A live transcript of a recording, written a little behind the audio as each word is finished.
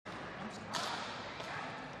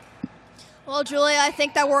Well, Julia, I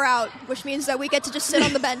think that we're out, which means that we get to just sit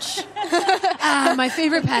on the bench. My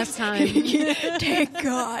favorite pastime. Thank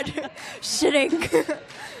God. Sitting.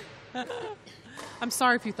 I'm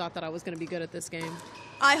sorry if you thought that I was going to be good at this game.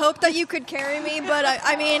 I hope that you could carry me, but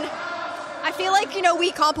I mean, I feel like, you know,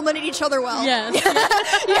 we complimented each other well. Yes.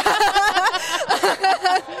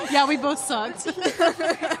 Yeah, we both sucked.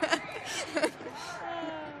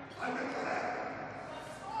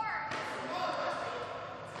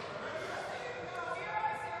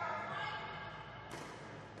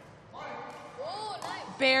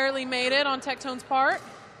 Barely made it on Tectone's part.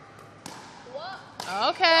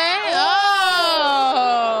 Okay.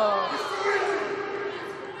 Oh.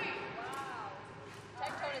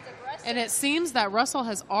 And it seems that Russell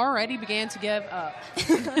has already began to give up.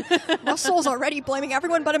 Russell's already blaming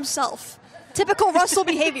everyone but himself. Typical Russell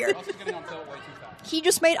behavior. He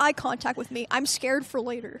just made eye contact with me. I'm scared for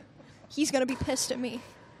later. He's going to be pissed at me.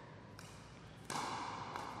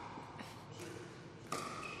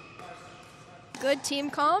 Good team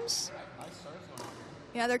comms.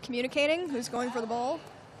 Yeah, they're communicating. Who's going for the ball?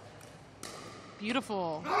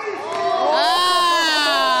 Beautiful. There's always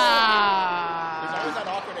that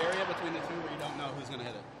awkward area between the two where you don't know who's going to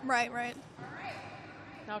hit it. Right, right.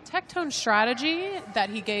 Now, Tectone's strategy that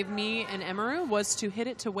he gave me and Emeru was to hit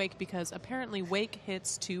it to Wake because apparently Wake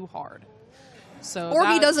hits too hard. So or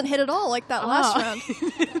he doesn't hit at all like that last round.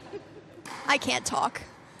 round. I can't talk.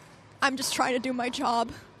 I'm just trying to do my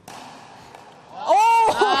job.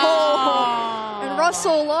 Oh! And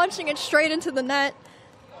Russell launching it straight into the net.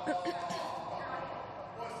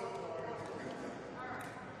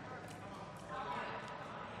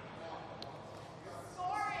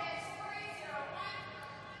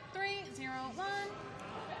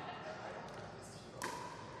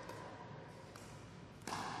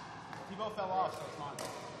 Fell off, so it's fine.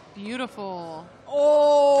 Beautiful.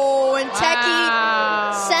 Oh, and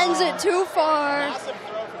Techie sends it too far. Massive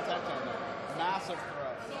throw from Tectone, though. Massive throw.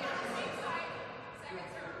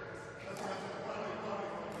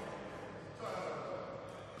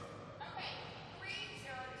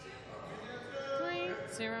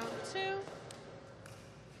 3-0-2.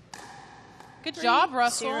 Good job,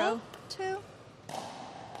 Russell. 0-2.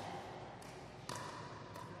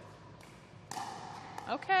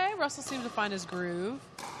 Okay, Russell seems to find his groove.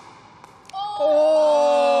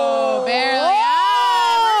 Oh, barely. Oh!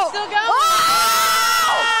 Ah, we're still going. Oh!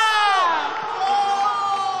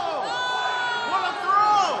 What a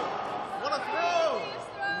throw!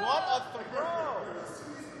 What a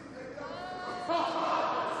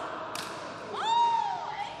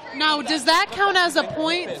throw! Now, does that count as a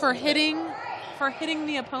point for hitting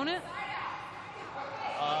the opponent?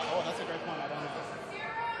 Oh, that's a great point. I don't know.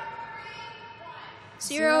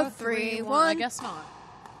 0-3-1. I guess not.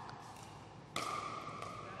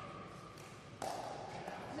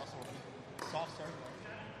 Soft serve.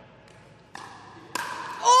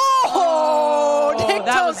 Oh,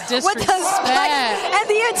 that was with the spike disrespect. and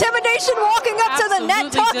the intimidation walking up to the net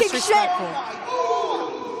Absolutely talking shit. disrespectful.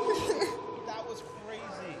 That was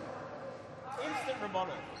crazy. Instant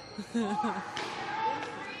rebuttal. You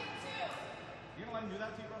gonna let him do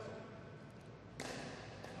that to you, Russell?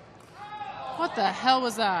 What the hell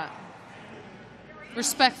was that?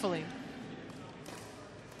 Respectfully.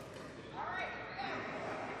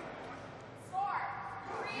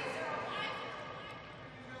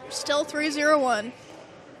 Still 3-0-1. Nice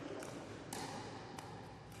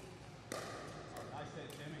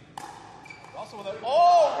hit, Jimmy. Russell with a...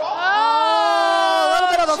 Oh, A little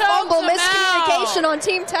bit of a choked fumble, him miscommunication out. on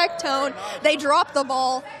Team Tectone. They dropped the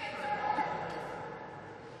ball.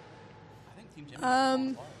 I think Team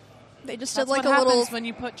Jimmy They just That's did like what a happens little when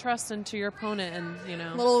you put trust into your opponent and, you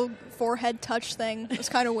know. little forehead touch thing. It was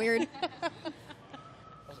kind of weird.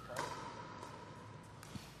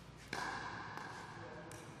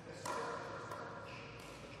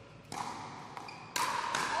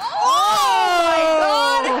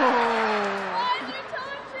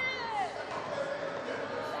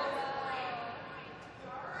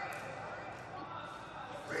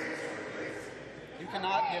 You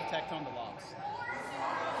cannot give Tectone the loss.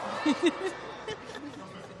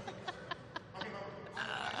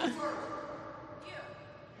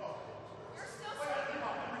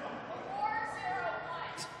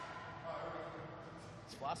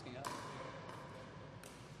 It's flasking up.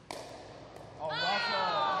 Oh,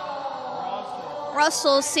 Russell.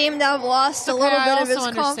 Russell seemed to have lost a little bit of his I also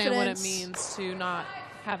understand what it confidence. means to not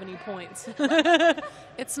have any points.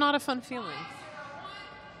 It's not a fun feeling.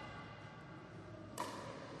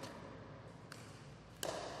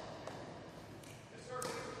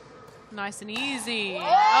 Nice and easy.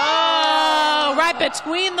 Oh!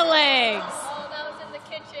 between the legs. Oh, that was in the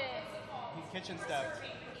kitchen. He kitchen stepped.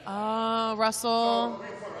 Oh, Russell.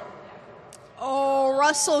 Oh,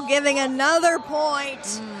 Russell giving another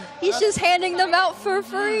point. He's just handing them out for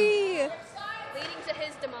free. Leading to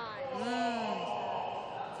his demise.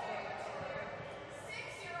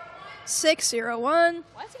 6-0-1.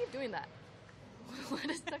 Why does he keep doing that? What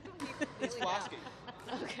is that? He's flasking.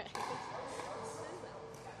 Okay.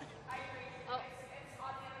 Oh.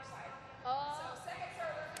 Oh.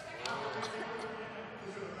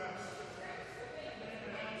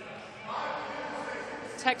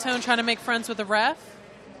 Tectone trying to make friends with the ref.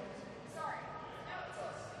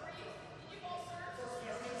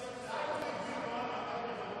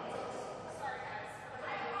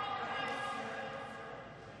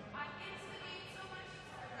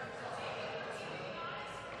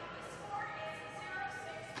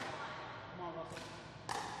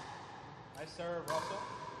 Nice serve, Russell.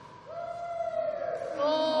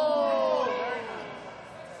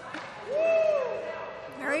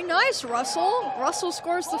 Very nice, Russell. Russell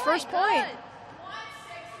scores the first point.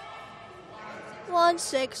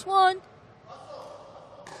 1-6-1.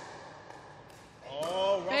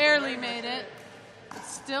 Oh, Russell. Barely made it.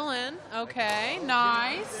 It's still in. Okay,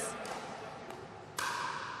 nice.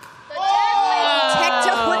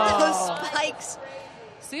 Tectone with those spikes.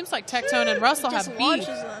 Seems like Tectone and Russell have Just beef. launches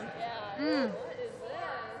them. What is this?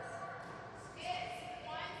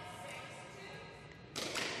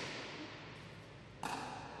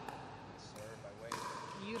 Serve by Wade.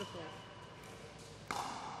 Beautiful. Oh, a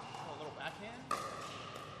little backhand.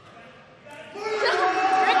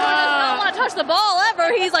 Rick does not want to touch the ball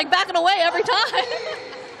ever. He's like backing away every time.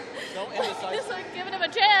 So indecisive. Just like giving him a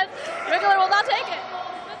chance. Rickler will not take it.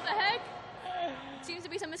 What the heck? Seems to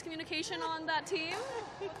be some miscommunication on that team.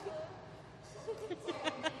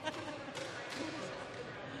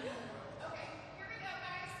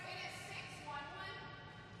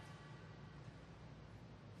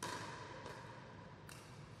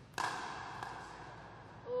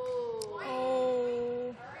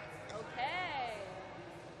 Oh. Okay.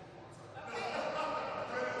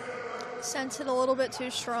 Sent it a little bit too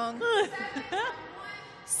strong.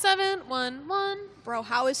 7-1-1. Bro,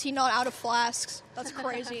 how is he not out of flasks? That's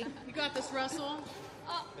crazy. You got this, Russell.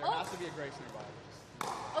 There has to be a grace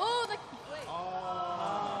nearby. Oh, the wait.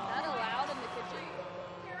 That allowed in the kitchen.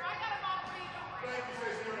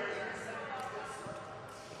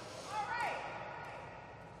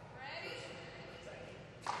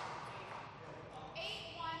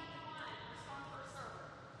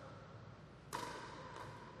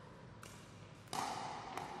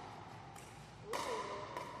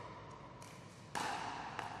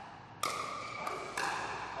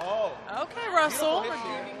 Oh. Okay, Russell. Beautiful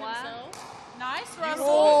hit Redeeming Wow. himself. Nice, Russell.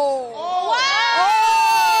 Oh.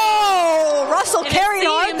 Oh, Russell And it carried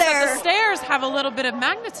on seems that there. the stairs have a little bit of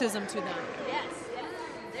magnetism to them. Yes, yes.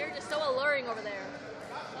 They're just so alluring over there.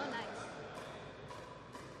 So nice.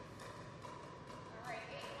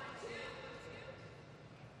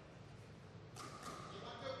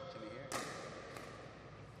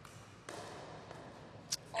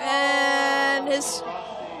 And his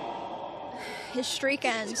streak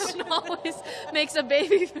ends. Spoon always makes a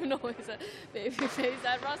baby noise, a baby face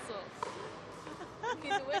at Russell.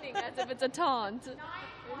 He's winning as if it's a taunt. Interesting.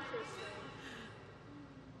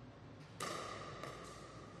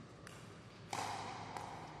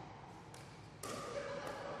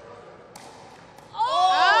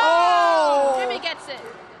 Oh! Jimmy gets it.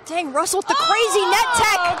 Dang, Russell with the crazy net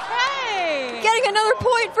tech. Okay. Getting another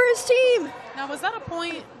point for his team. Now, was that a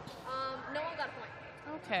point? No one got a point.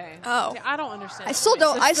 Okay. Oh. Yeah, I don't understand. I the still point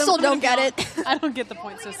don't- I system. still don't get it. I don't get the You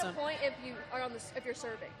point only get system. a point if you are on if you're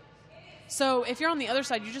serving. So if you're on the other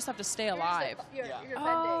side, you just have to stay alive. You're defending.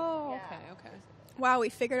 Oh, Yeah. okay. Wow, we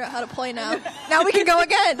figured out how to play now. Now we can go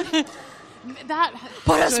again. That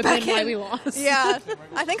Put us could have back been why in. we lost. Yeah,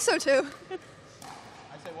 I think so too. I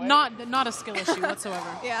say wait. Not a skill issue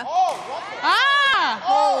whatsoever. Yeah. Oh, Russell. Ah!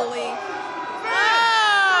 Holy. A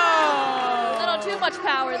Oh! little too much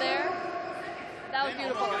power there. That was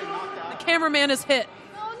beautiful. Getting knocked out. The cameraman is hit.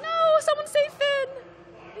 Oh no! Someone save Finn.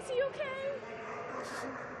 Is he okay?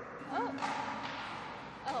 Oh.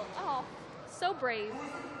 Oh. So brave. Come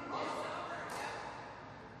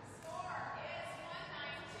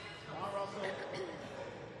on, Russell.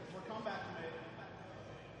 We're comeback to make.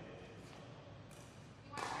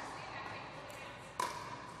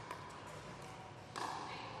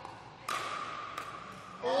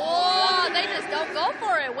 Oh, they just don't go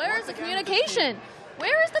for it. Where is the communication?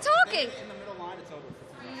 Where is the talking? In the middle line, it's over.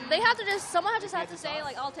 They have to someone just has to say,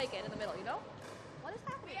 like, I'll take it in the middle, you know? What is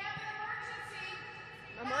happening?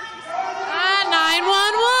 Emergency.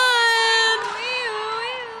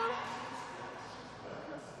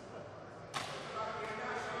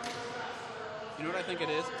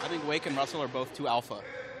 think it is? I think Wake and Russell are both too alpha.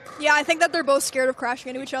 Yeah, I think that they're both scared of crashing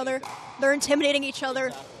into each other. They're intimidating each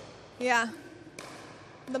other. Yeah.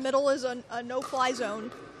 The middle is a no-fly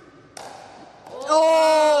zone. Oh!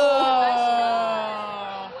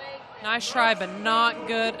 Nice try, but not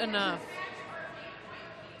good enough.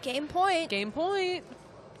 Game point. Game point.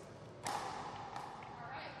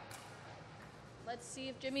 Let's see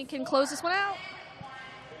if Jimmy can close this one out.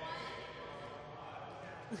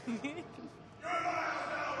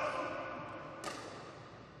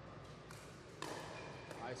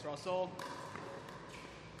 Nice, Russell.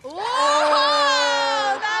 Whoa!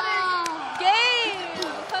 That is game!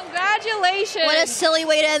 Congratulations! What a silly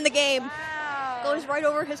way to end the game. Wow. Goes right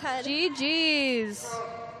over his head. GG's.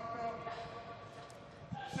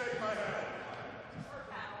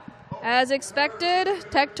 As expected,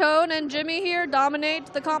 Tectone and Jimmy here dominate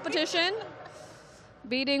the competition,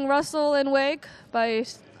 beating Russell and Wake by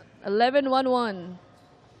 11-1-1.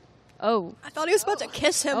 Oh. I thought he was about to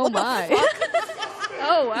kiss him. Oh What my. the fuck?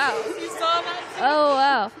 Oh, wow. You saw that? Oh,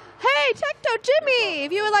 wow. Hey, Tectone, Jimmy,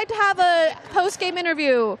 if you would like to have a post-game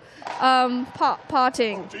interview,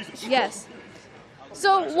 potting. Yes.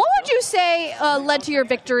 So what would you say led to your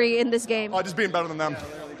victory in this game? Just being better than them. Just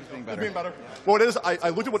being Just better. being better. Well, it is, I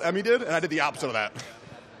looked at what Emmy did, and I did the opposite of that.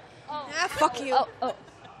 Ah, fuck you. Oh.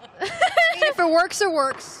 If it works, it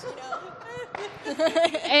works.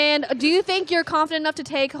 And do you think you're confident enough to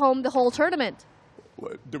take home the whole tournament?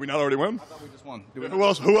 What, did we not already win? I thought we just won. Did we Who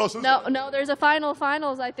else? Who else is No, there's a finals,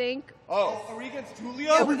 I think. Oh. Are we against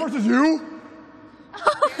Julia? Are we versus you?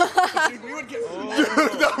 We would get.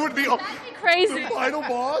 That would be Crazy. final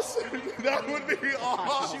boss? That would be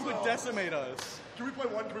awesome. She would decimate us. Can we play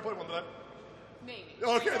one? Can we play one today? Maybe.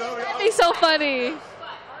 Okay, that'll be That'd be so funny. But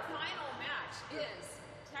our final match is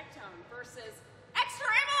Tectone versus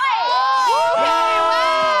extraemily.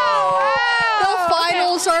 The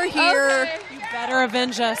finals are here. Okay. You better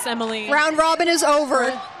avenge us, Emily. Round robin is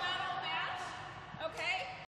over.